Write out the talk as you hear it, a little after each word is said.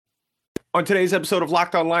On today's episode of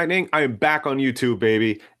Locked On Lightning, I am back on YouTube,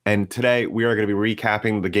 baby. And today we are going to be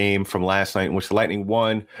recapping the game from last night in which the Lightning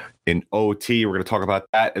won in OT. We're going to talk about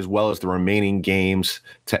that as well as the remaining games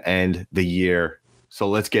to end the year. So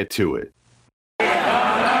let's get to it.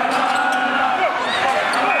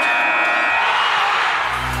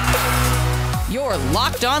 You're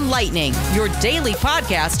Locked On Lightning, your daily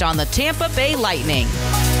podcast on the Tampa Bay Lightning.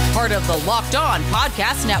 Part of the Locked On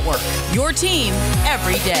Podcast Network, your team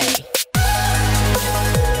every day.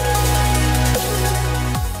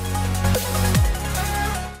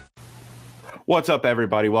 What's up,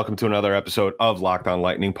 everybody? Welcome to another episode of Locked On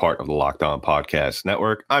Lightning, part of the Locked On Podcast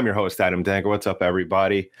Network. I'm your host, Adam Danker. What's up,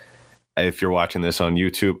 everybody? If you're watching this on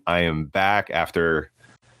YouTube, I am back after,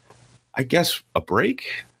 I guess, a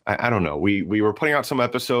break. I don't know. We were putting out some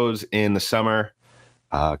episodes in the summer,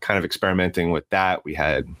 kind of experimenting with that. We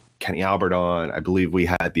had Kenny Albert on. I believe we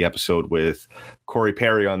had the episode with Corey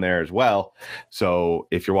Perry on there as well. So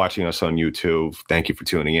if you're watching us on YouTube, thank you for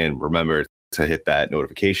tuning in. Remember to hit that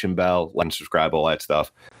notification bell, like and subscribe, all that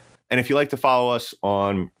stuff. And if you like to follow us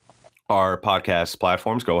on our podcast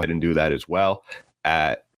platforms, go ahead and do that as well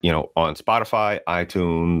at, on Spotify,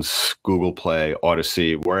 iTunes, Google Play,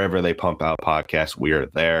 Odyssey, wherever they pump out podcasts, we are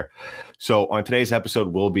there. So on today's episode,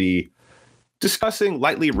 we'll be discussing,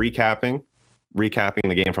 lightly recapping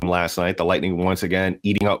the game from last night. The Lightning once again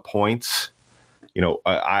eating up points.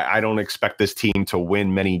 I don't expect this team to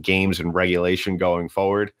win many games in regulation going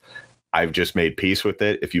forward. I've just made peace with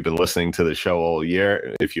it. If you've been listening to the show all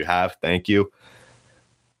year, if you have, thank you.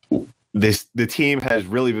 The team has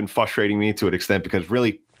really been frustrating me to an extent because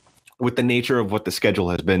really, with the nature of what the schedule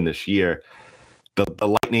has been this year,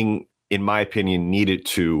 the Lightning, in my opinion, needed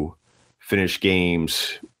to finish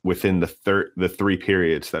games within the three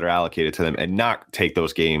periods that are allocated to them and not take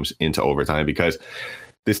those games into overtime, because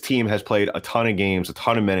this team has played a ton of games, a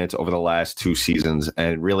ton of minutes over the last two seasons,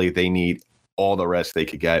 and really they need all the rest they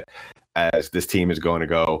could get, as this team is going to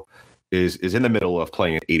go is in the middle of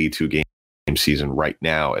playing an 82 game season right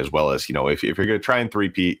now, as well as, if you're going to try and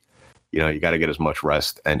three-peat, you got to get as much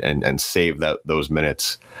rest and save those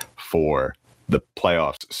minutes for the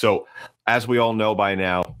playoffs. So as we all know by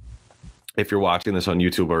now, if you're watching this on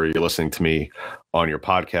YouTube or you're listening to me on your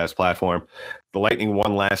podcast platform, the Lightning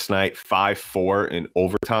won last night 5-4 in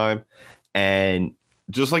overtime. And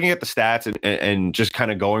just looking at the stats and just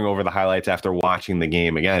kind of going over the highlights after watching the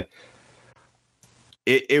game again,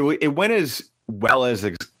 it went as well as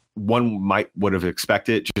one would have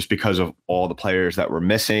expected, just because of all the players that were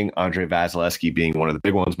missing. Andrei Vasilevskiy being one of the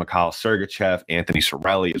big ones, Mikhail Sergachev, Anthony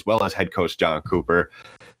Cirelli, as well as head coach Jon Cooper.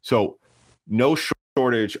 So no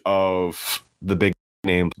shortage of the big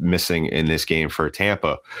names missing in this game for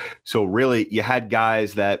Tampa. So really, you had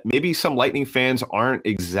guys that maybe some Lightning fans aren't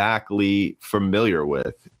exactly familiar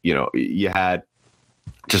with. You had,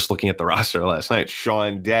 just looking at the roster last night,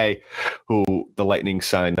 Sean Day, who the Lightning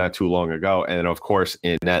signed not too long ago. And of course,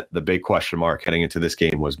 in net, the big question mark heading into this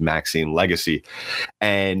game was Maxime Lagacé.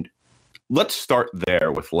 And let's start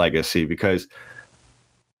there with Lagacé, because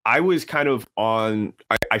I was kind of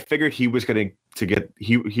I figured he was going to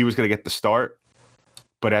get the start.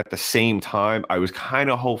 But at the same time, I was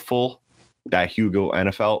kind of hopeful that Hugo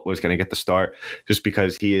Enfelt was going to get the start, just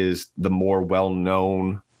because he is the more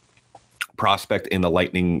well-known prospect in the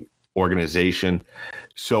Lightning organization.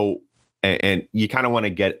 So, and you kind of want to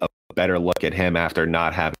get a better look at him after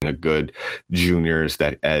not having a good juniors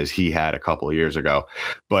as he had a couple of years ago.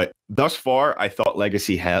 But thus far, I thought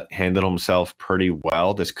Lagacé handled himself pretty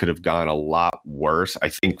well. This could have gone a lot worse. I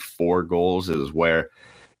think 4 goals is where,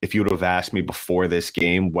 if you would have asked me before this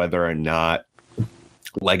game whether or not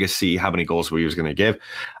Lagacé, how many goals he was going to give,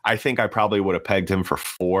 I think I probably would have pegged him for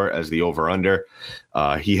 4 as the over-under.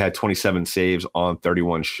 He had 27 saves on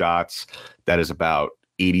 31 shots. That is about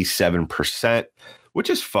 87%, which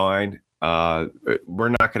is fine. We're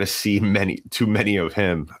not going to see too many of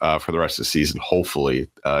him for the rest of the season, hopefully.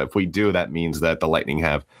 If we do, that means that the Lightning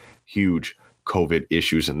have huge COVID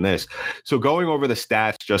issues in this. So going over the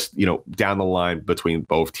stats, just, down the line between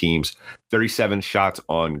both teams, 37 shots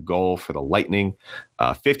on goal for the Lightning,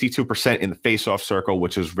 52% in the faceoff circle,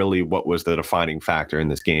 which is really what was the defining factor in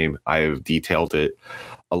this game. I have detailed it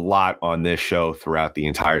a lot on this show throughout the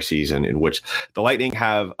entire season, in which the Lightning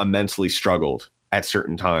have immensely struggled at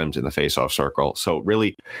certain times in the faceoff circle. So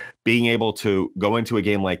really being able to go into a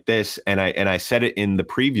game like this, and I said it in the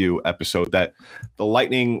preview episode, that the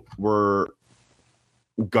Lightning were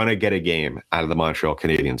gonna get a game out of the Montreal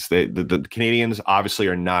Canadiens. The Canadiens obviously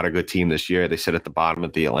are not a good team this year. They sit at the bottom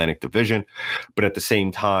of the Atlantic Division, but at the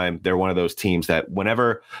same time, they're one of those teams that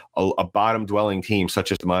whenever a bottom-dwelling team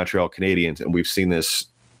such as the Montreal Canadiens, and we've seen this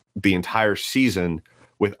the entire season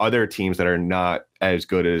with other teams that are not as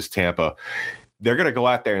good as Tampa, they're going to go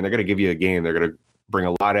out there and they're going to give you a game. They're going to bring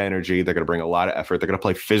a lot of energy. They're going to bring a lot of effort. They're going to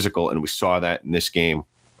play physical, and we saw that in this game.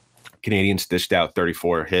 Canadians dished out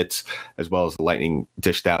 34 hits, as well as the Lightning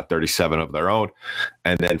dished out 37 of their own,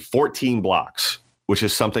 and then 14 blocks, which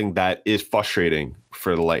is something that is frustrating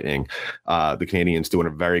for the Lightning. The Canadians doing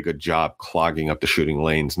a very good job clogging up the shooting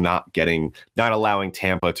lanes, not allowing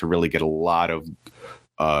Tampa to really get a lot of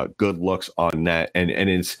good looks on net. And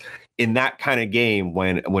it's in that kind of game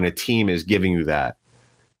when a team is giving you that,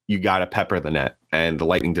 you got to pepper the net. And the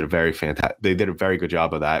Lightning did a very good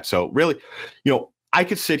job of that. So really, I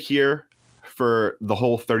could sit here for the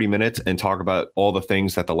whole 30 minutes and talk about all the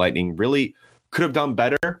things that the Lightning really could have done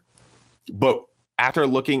better. But after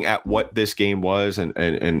looking at what this game was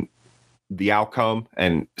and the outcome,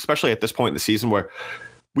 and especially at this point in the season where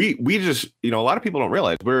we just, a lot of people don't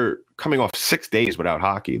realize we're coming off 6 days without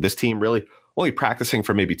hockey. This team really only practicing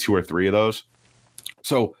for maybe 2 or 3 of those.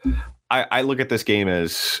 So I look at this game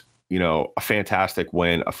as, a fantastic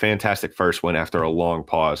win, a fantastic first win after a long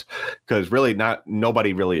pause, because really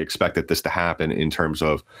nobody really expected this to happen in terms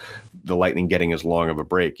of the Lightning getting as long of a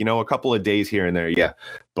break. A couple of days here and there, yeah,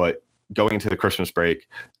 but going into the Christmas break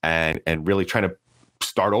and really trying to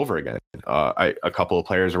start over again. A couple of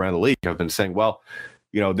players around the league have been saying, well,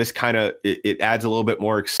 this kind of it adds a little bit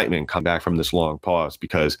more excitement come back from this long pause,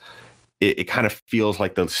 because it kind of feels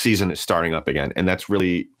like the season is starting up again, and that's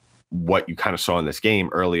really what you kind of saw in this game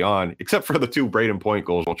early on, except for the 2 Brayden Point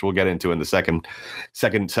goals, which we'll get into in the second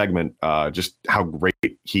segment, just how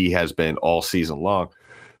great he has been all season long.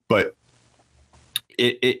 But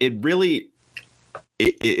it's really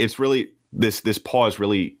this pause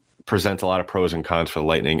really presents a lot of pros and cons for the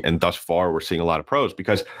Lightning, and thus far we're seeing a lot of pros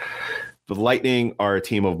because the Lightning are a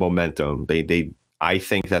team of momentum. I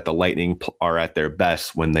think that the Lightning are at their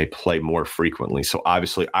best when they play more frequently. So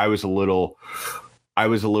obviously I was a little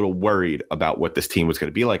worried about what this team was going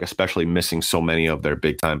to be like, especially missing so many of their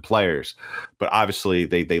big time players. But obviously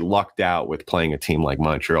they lucked out with playing a team like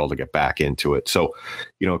Montreal to get back into it. So,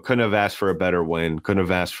 couldn't have asked for a better win, couldn't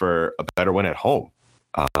have asked for a better win at home.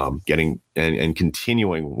 Getting and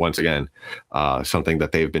continuing once again something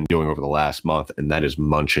that they've been doing over the last month, and that is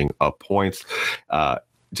munching up points.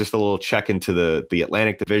 Just a little check into the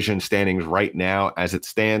Atlantic Division standings right now as it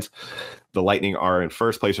stands. The Lightning are in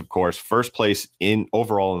first place, of course, first place in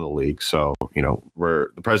overall in the league. So,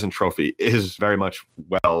 where the President's Trophy is very much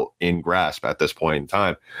well in grasp at this point in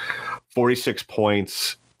time. 46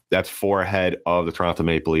 points. That's 4 ahead of the Toronto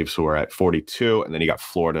Maple Leafs, who are at 42. And then you got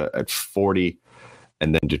Florida at 40.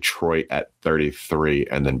 And then Detroit at 33.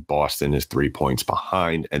 And then Boston is 3 points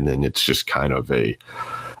behind. And then it's just kind of a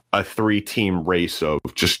 3-team race of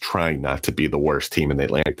just trying not to be the worst team in the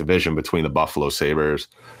Atlantic Division between the Buffalo Sabres,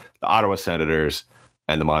 the Ottawa Senators,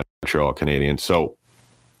 and the Montreal Canadiens. So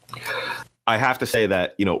I have to say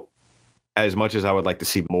that, as much as I would like to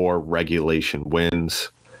see more regulation wins,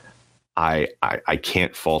 I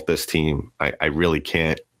can't fault this team. I really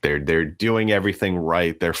can't. They're doing everything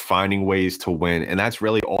right. They're finding ways to win. And that's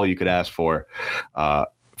really all you could ask for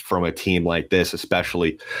from a team like this,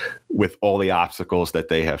 especially with all the obstacles that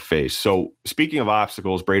they have faced. So speaking of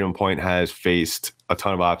obstacles, Brayden Point has faced a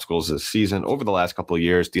ton of obstacles this season over the last couple of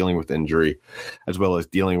years, dealing with injury, as well as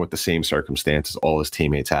dealing with the same circumstances all his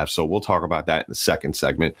teammates have. So we'll talk about that in the second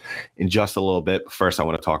segment in just a little bit. But first, I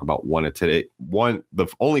want to talk about the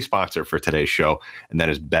only sponsor for today's show, and that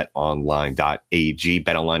is betonline.ag.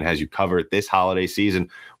 BetOnline has you covered this holiday season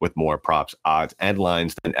with more props, odds, and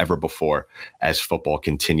lines than ever before as football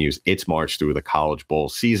continues its march through the College Bowl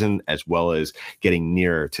season, as well as getting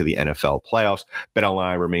nearer to the NFL playoffs.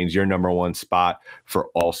 BetOnline remains your number one spot for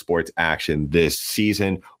all sports action this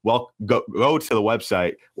season. Well, go to the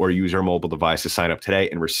website or use your mobile device to sign up today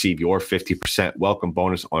and receive your 50% welcome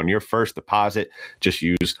bonus on your first deposit. Just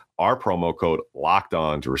use our promo code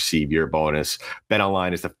LOCKEDON to receive your bonus.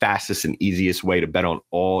 BetOnline is the fastest and easiest way to bet on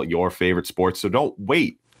all your favorite sports, so don't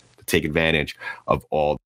wait to take advantage of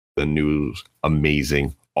all the new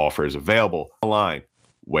amazing offers available online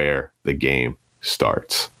where the game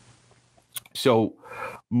starts. So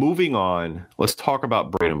moving on, let's talk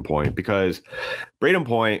about Brayden Point, because Brayden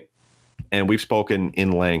Point, and we've spoken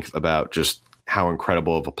in length about just how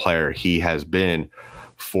incredible of a player he has been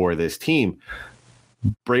for this team.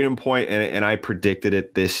 Brayden Point, and I predicted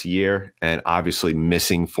it this year, and obviously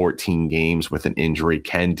missing 14 games with an injury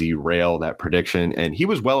can derail that prediction. And he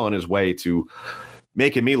was well on his way to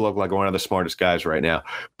making me look like one of the smartest guys right now.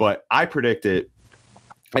 But I predicted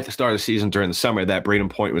at the start of the season during the summer that Brayden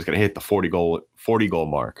Point was going to hit the 40 goal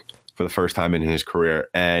mark for the first time in his career.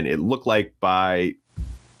 And it looked like by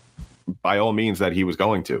by all means that he was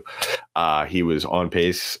going to. He was on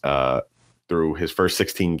pace through his first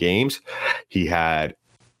 16 games. He had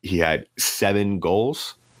 7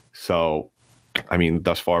 goals. So, I mean,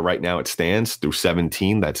 thus far right now it stands through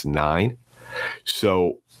 17. That's 9.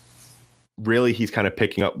 So really, he's kind of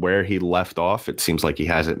picking up where he left off. It seems like he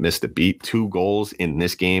hasn't missed a beat. 2 goals in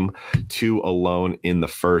this game, 2 alone in the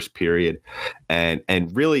first period. And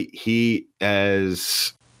really, he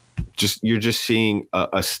you're just seeing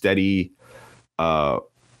a steady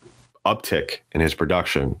uptick in his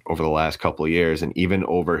production over the last couple of years, and even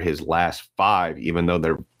over his last 5, even though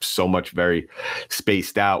they're so much very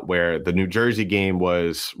spaced out, where the New Jersey game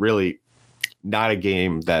was really not a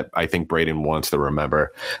game that I think Braden wants to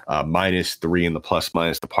remember. -3 in the plus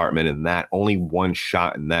minus department in that, only 1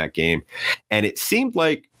 shot in that game. And it seemed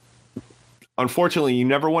like, unfortunately, you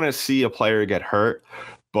never want to see a player get hurt,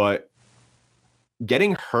 but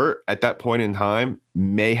getting hurt at that point in time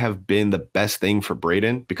may have been the best thing for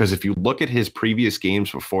Braden, because if you look at his previous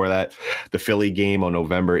games before that, the Philly game on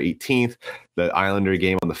November 18th, the Islander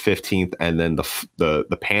game on the 15th, and then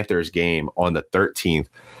the Panthers game on the 13th,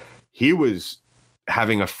 he was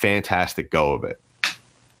having a fantastic go of it.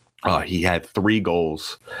 He had 3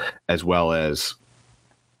 goals as well as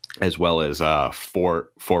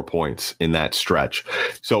 4 points in that stretch.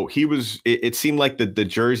 So it seemed like the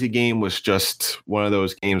Jersey game was just one of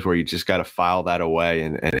those games where you just got to file that away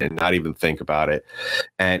and not even think about it.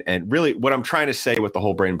 And really what I'm trying to say with the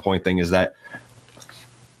whole Braden Point thing is that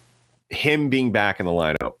him being back in the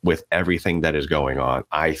lineup with everything that is going on,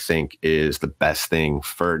 I think is the best thing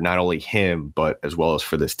for not only him, but as well as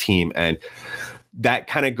for this team. And that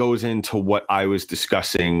kind of goes into what I was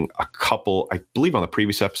discussing I believe on the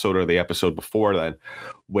previous episode or the episode before then,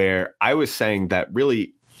 where I was saying that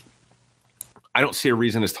really, I don't see a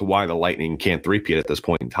reason as to why the Lightning can't three-peat at this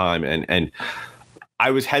point in time. And I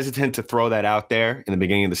was hesitant to throw that out there in the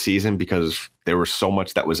beginning of the season because there was so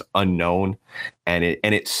much that was unknown, and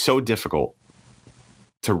it's so difficult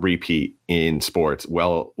to repeat in sports,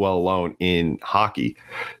 well alone in hockey.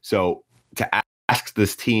 So to ask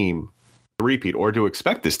this team to repeat, or to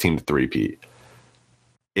expect this team to three-peat,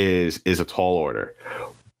 is a tall order.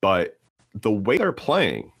 But the way they're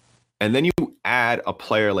playing, and then you add a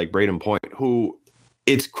player like Braden Point, who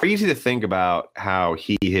it's crazy to think about how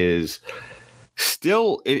he is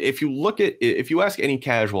still, if you ask any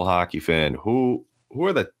casual hockey fan, who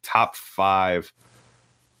are the top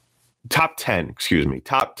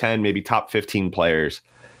 10, maybe top 15 players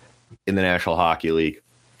in the National Hockey League,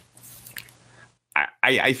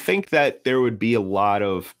 I think that there would be a lot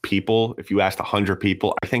of people, if you asked 100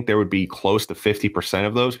 people, I think there would be close to 50%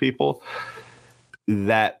 of those people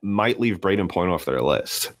that might leave Braden Point off their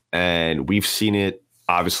list. And we've seen it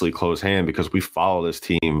obviously close hand because we follow this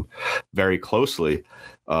team very closely,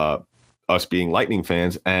 us being Lightning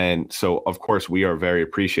fans. And so, of course, we are very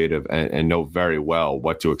appreciative and know very well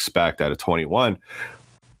what to expect out of 21.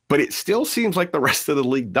 But it still seems like the rest of the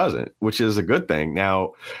league doesn't, which is a good thing.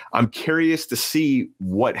 Now, I'm curious to see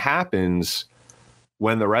what happens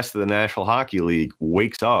when the rest of the National Hockey League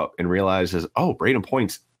wakes up and realizes, oh, Braden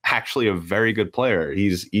Point's actually a very good player.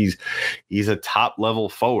 He's a top level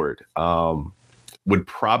forward. Would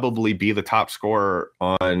probably be the top scorer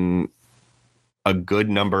on a good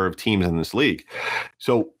number of teams in this league.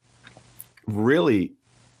 So really,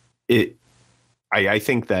 I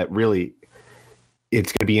think that really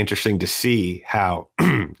it's going to be interesting to see how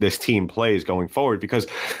this team plays going forward, because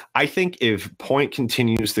I think if Point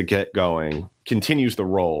continues to get going, continues to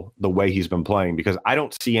roll the way he's been playing, because I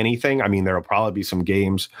don't see anything. I mean, there'll probably be some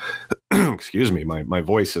games, excuse me, my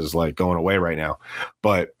voice is like going away right now,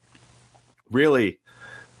 but really,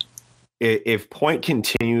 if Point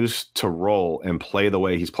continues to roll and play the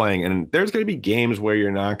way he's playing, and there's going to be games where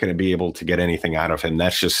you're not going to be able to get anything out of him.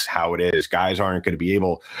 That's just how it is. Guys aren't going to be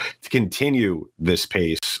able to continue this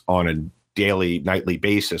pace on a daily, nightly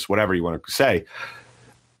basis, whatever you want to say.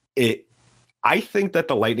 I think that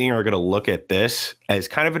the Lightning are going to look at this as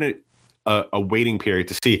kind of a waiting period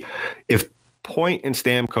to see if Point and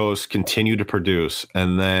Stamkos continue to produce,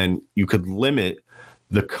 and then you could limit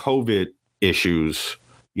the COVID issues.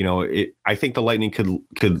 You know, I think the Lightning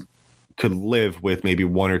could live with maybe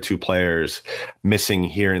 1 or 2 players missing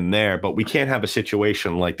here and there, but we can't have a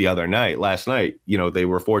situation like the other night. Last night, you know, they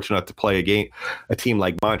were fortunate to play a team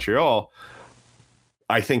like Montreal.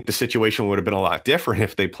 I think the situation would have been a lot different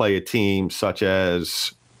if they play a team such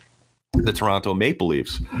as the Toronto Maple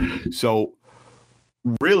Leafs. So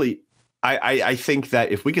really, I think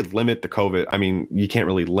that if we could limit the COVID, I mean, you can't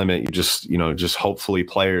really limit. You just hopefully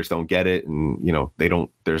players don't get it, and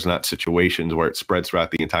there's not situations where it spreads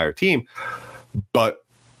throughout the entire team. But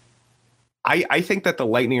I think that the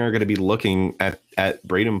Lightning are going to be looking at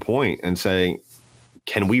Brayden Point and saying,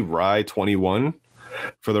 can we ride 21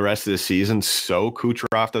 for the rest of the season so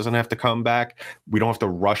Kucherov doesn't have to come back? We don't have to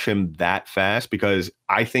rush him that fast, because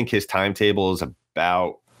I think his timetable is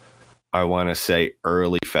about, I want to say,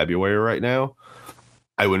 early February right now.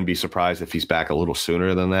 I wouldn't be surprised if he's back a little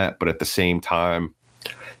sooner than that. But at the same time,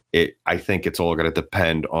 I think it's all going to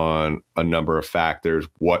depend on a number of factors,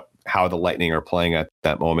 how the Lightning are playing at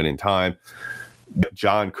that moment in time, what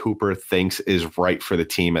John Cooper thinks is right for the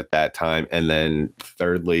team at that time, and then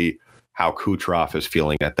thirdly, how Kucherov is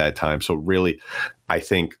feeling at that time. So really, I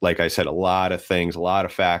think, like I said, a lot of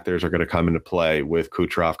factors are going to come into play with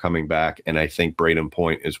Kucherov coming back, and I think Brayden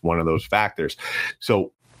Point is one of those factors.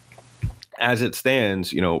 So as it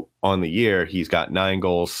stands, on the year, he's got 9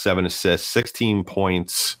 goals, 7 assists, 16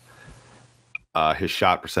 points. His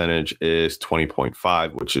shot percentage is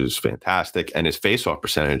 20.5, which is fantastic. And his faceoff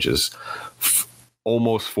percentage is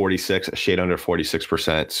almost 46, a shade under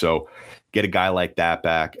 46%. So get a guy like that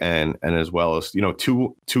back, and as well as,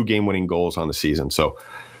 two game-winning goals on the season. So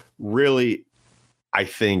really, I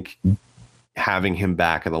think having him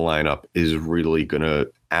back in the lineup is really going to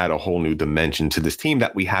add a whole new dimension to this team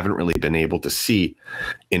that we haven't really been able to see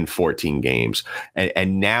in 14 games.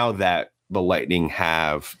 And now that the Lightning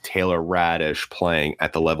have Taylor Radish playing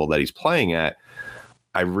at the level that he's playing at,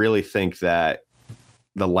 I really think that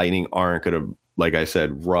the Lightning aren't going to, like I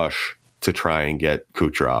said, rush to try and get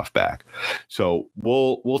Kucherov back. So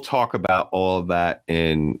we'll talk about all of that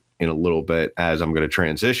in a little bit as I'm going to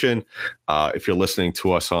transition. If you're listening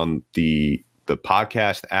to us on the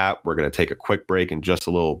podcast app, we're going to take a quick break in just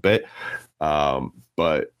a little bit.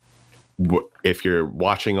 But if you're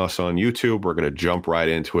watching us on YouTube, we're going to jump right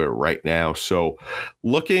into it right now. So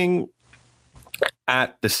looking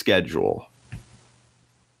at the schedule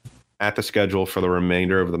for the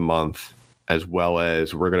remainder of the month, as well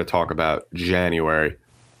as we're going to talk about January.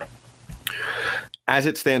 As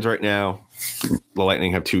it stands right now, the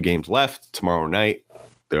Lightning have 2 games left. Tomorrow night,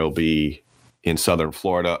 they'll be in Southern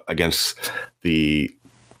Florida against the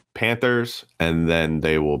Panthers, and then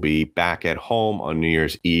they will be back at home on New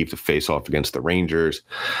Year's Eve to face off against the Rangers.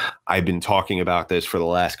 I've been talking about this for the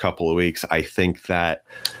last couple of weeks. I think that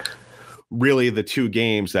really the 2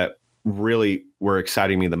 games that really were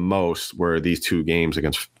exciting me the most were these 2 games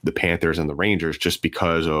against the Panthers and the Rangers, just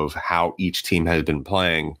because of how each team has been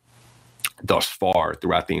playing thus far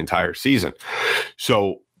throughout the entire season.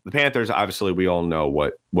 So the Panthers, obviously, we all know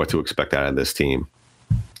what to expect out of this team.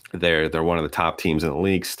 They're one of the top teams in the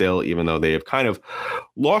league still, even though they have kind of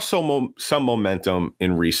lost some momentum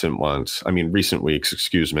in recent weeks,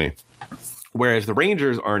 excuse me. Whereas the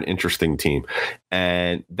Rangers are an interesting team,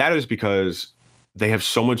 and that is because they have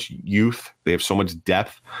so much youth, they have so much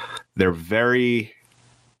depth. They're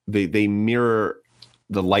they mirror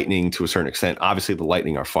the Lightning to a certain extent. Obviously, the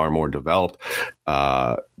Lightning are far more developed.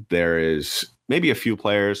 There is maybe a few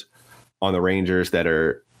players on the Rangers that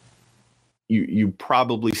are, you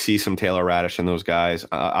probably see some Taylor Radish in those guys.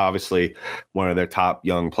 Obviously, one of their top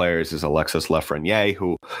young players is Alexis Lafreniere,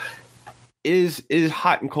 who is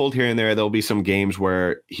hot and cold here and there. There'll be some games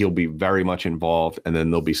where he'll be very much involved, and then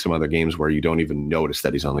there'll be some other games where you don't even notice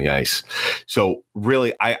that he's on the ice. So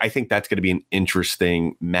really, I think that's going to be an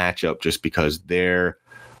interesting matchup, just because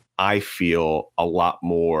I feel a lot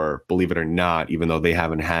more, believe it or not, even though they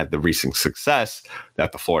haven't had the recent success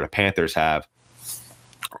that the Florida Panthers have,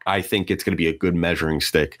 I think it's going to be a good measuring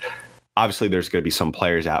stick. Obviously, there's going to be some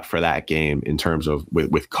players out for that game in terms of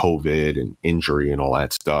with COVID and injury and all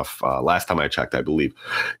that stuff. Last time I checked, I believe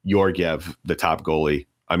Georgiev, the top goalie,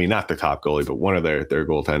 not the top goalie, but one of their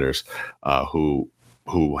goaltenders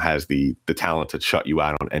who has the talent to shut you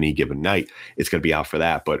out on any given night, it's going to be out for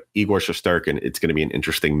that. But Igor Shesterkin, it's going to be an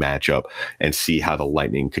interesting matchup, and see how the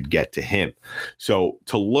Lightning could get to him. So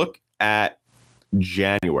to look at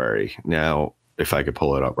January now, if I could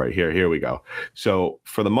pull it up right here. Here we go. So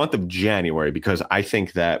for the month of January, because I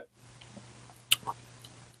think that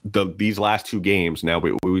these last 2 games, now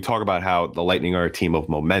we talk about how the Lightning are a team of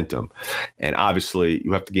momentum, and obviously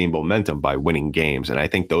you have to gain momentum by winning games. And I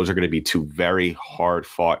think those are going to be 2 very hard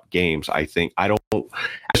fought games. At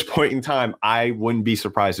this point in time, I wouldn't be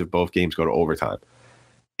surprised if both games go to overtime.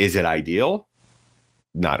 Is it ideal?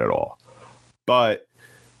 Not at all. But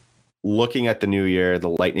looking at the new year, the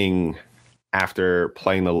Lightning, after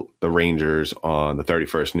playing the Rangers on the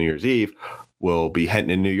 31st, New Year's Eve, will be heading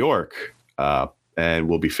to New York, and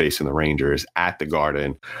we'll be facing the Rangers at the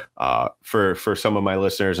Garden. For some of my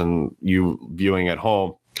listeners and you viewing at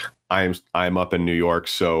home, I'm up in New York,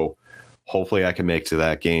 so Hopefully I can make to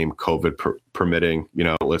that game, COVID permitting.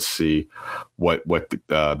 Let's see what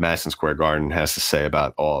Madison Square Garden has to say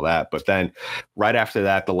about all that. But then right after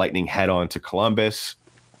that, the Lightning head on to Columbus.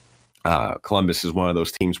 Columbus is one of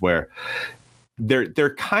those teams where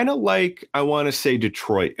they're kind of like, I want to say,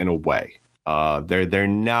 Detroit in a way. They're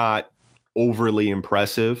not overly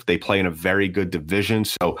impressive. They play in a very good division,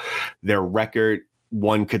 so their record,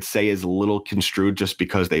 one could say, is a little construed just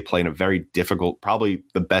because they play in a very difficult, probably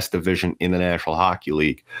the best division in the National Hockey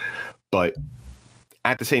League. But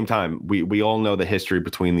at the same time, we all know the history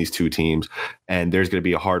between these two teams, and there's going to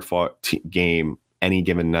be a hard-fought game any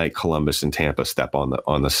given night. Columbus and Tampa step on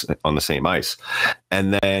the same ice.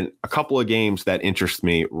 And then a couple of games that interest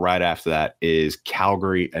me right after that is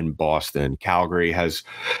Calgary and Boston. Calgary has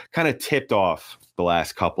kind of tipped off the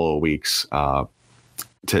last couple of weeks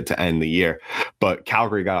to end the year, but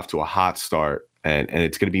Calgary got off to a hot start. And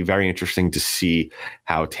it's going to be very interesting to see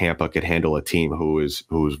how Tampa could handle a team who is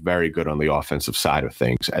very good on the offensive side of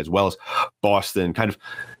things, as well as Boston kind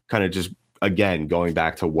of just, again, going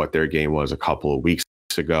back to what their game was a couple of weeks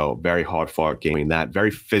ago, very hard-fought game, that very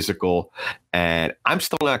physical. And I'm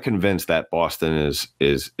still not convinced that Boston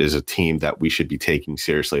is a team that we should be taking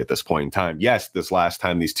seriously at this point in time. Yes, this last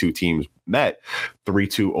time these two teams met,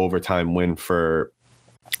 3-2 overtime win for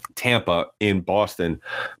Tampa in Boston,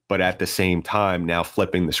 but at the same time, now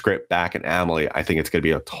flipping the script back in Amalie, I think it's going to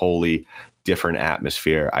be a totally different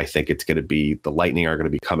atmosphere. I think it's going to be, the Lightning are going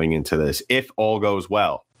to be coming into this, if all goes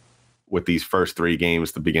well with these first 3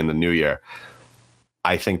 games to begin the new year.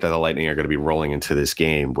 I think that the Lightning are going to be rolling into this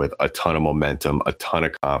game with a ton of momentum, a ton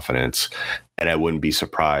of confidence, and I wouldn't be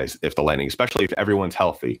surprised if the Lightning, especially if everyone's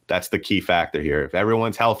healthy, that's the key factor here. If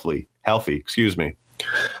everyone's healthy,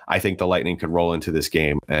 I think the Lightning could roll into this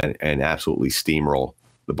game and absolutely steamroll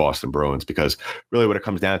the Boston Bruins, because really what it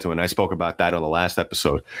comes down to, and I spoke about that on the last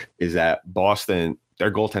episode, is that Boston,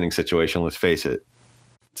 their goaltending situation, let's face it,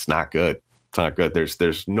 it's not good. It's not good.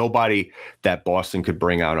 There's nobody that Boston could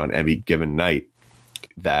bring out on every given night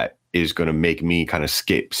that is going to make me kind of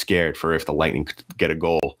scared for if the Lightning could get a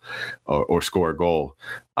goal or score a goal.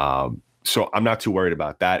 So I'm not too worried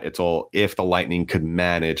about that. It's all if the Lightning could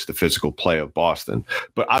manage the physical play of Boston.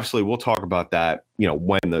 But obviously we'll talk about that,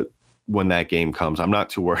 when that game comes. I'm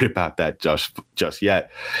not too worried about that just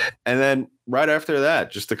yet. And then right after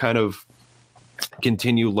that, just to kind of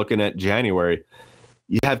continue looking at January,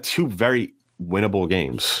 you have 2 very winnable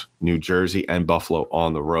games, New Jersey and Buffalo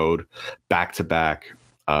on the road, back to back.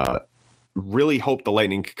 Really hope the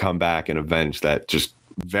Lightning could come back and avenge that just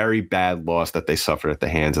very bad loss that they suffered at the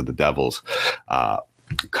hands of the Devils a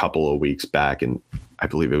couple of weeks back. And I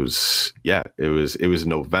believe it was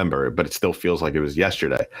November, but it still feels like it was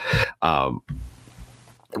yesterday,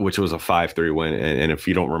 which was a 5-3 win. And if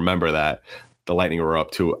you don't remember that, the Lightning were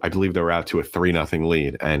up to, I believe they were out to a 3-0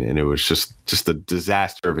 lead. And it was just a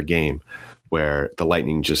disaster of a game where the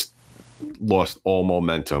Lightning just lost all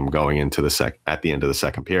momentum going into at the end of the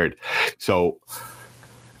second period. So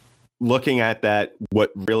looking at that,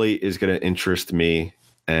 what really is going to interest me,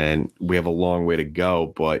 and we have a long way to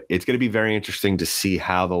go, but it's going to be very interesting to see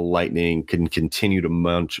how the Lightning can continue to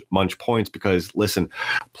munch points, because listen,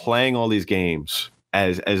 playing all these games,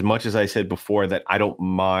 as much as I said before that I don't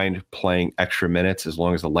mind playing extra minutes as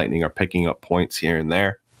long as the Lightning are picking up points here and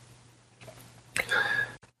there,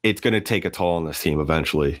 it's going to take a toll on this team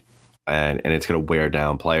eventually, and it's going to wear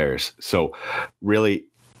down players. So really,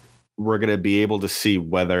 we're going to be able to see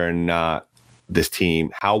whether or not this team,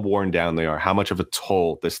 how worn down they are, how much of a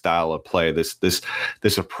toll this style of play, this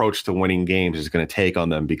approach to winning games is going to take on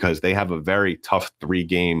them, because they have a very tough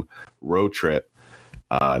 3-game road trip.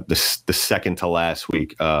 The second to last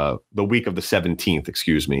week, the week of the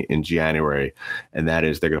 17th, in January. And that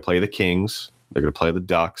is, they're going to play the Kings, they're going to play the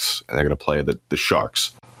Ducks, and they're going to play the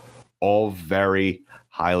Sharks. All very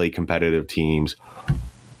highly competitive teams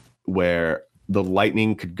where the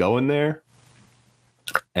Lightning could go in there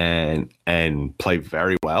and play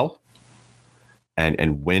very well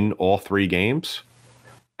and win all 3 games.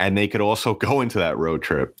 And they could also go into that road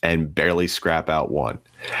trip and barely scrap out one.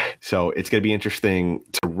 So it's going to be interesting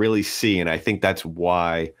to really see. And I think that's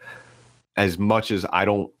why, as much as I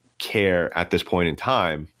don't care at this point in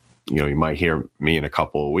time, you might hear me in a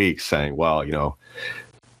couple of weeks saying, well,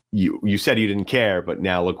 you said you didn't care, but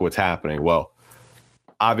now look what's happening. Well,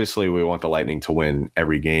 obviously we want the Lightning to win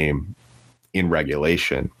every game in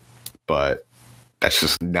regulation, but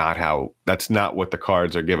that's not what the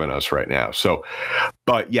cards are giving us right now. So,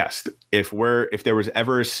 but yes, if there was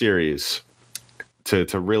ever a series to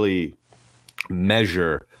really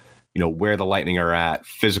measure, where the Lightning are at,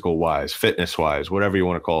 physical wise, fitness wise, whatever you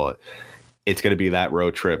want to call it, it's going to be that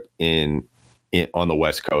road trip in on the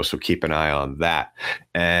West Coast. So keep an eye on that.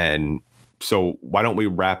 And so why don't we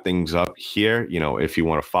wrap things up here? If you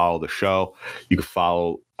want to follow the show, you can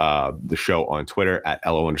follow the show on Twitter at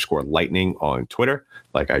LO_lightning on Twitter,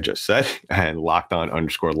 like I just said, and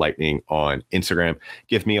LockedOn_lightning on Instagram.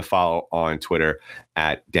 Give me a follow on Twitter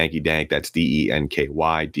at DankyDank. That's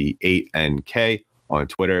DENKYD8NK on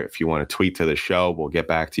Twitter. If you want to tweet to the show, we'll get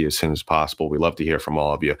back to you as soon as possible. We love to hear from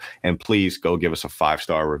all of you. And please go give us a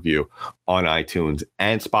 5-star review on iTunes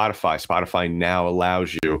and Spotify. Spotify now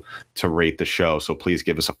allows you to rate the show. So please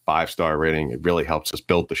give us a 5-star rating. It really helps us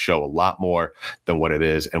build the show a lot more than what it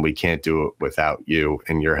is. And we can't do it without you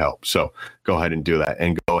and your help. So go ahead and do that.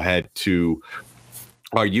 And go ahead to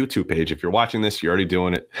our YouTube page. If you're watching this, you're already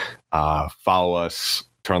doing it. Follow us,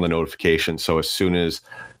 turn on the notifications. So as soon as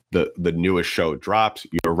the newest show drops,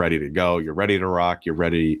 you're ready to go. You're ready to rock. You're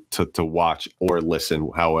ready to watch or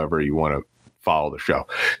listen, however you want to follow the show.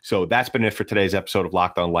 So that's been it for today's episode of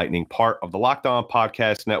Locked On Lightning, part of the Locked On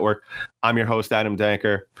Podcast Network. I'm your host, Adam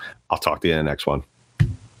Danker. I'll talk to you in the next one.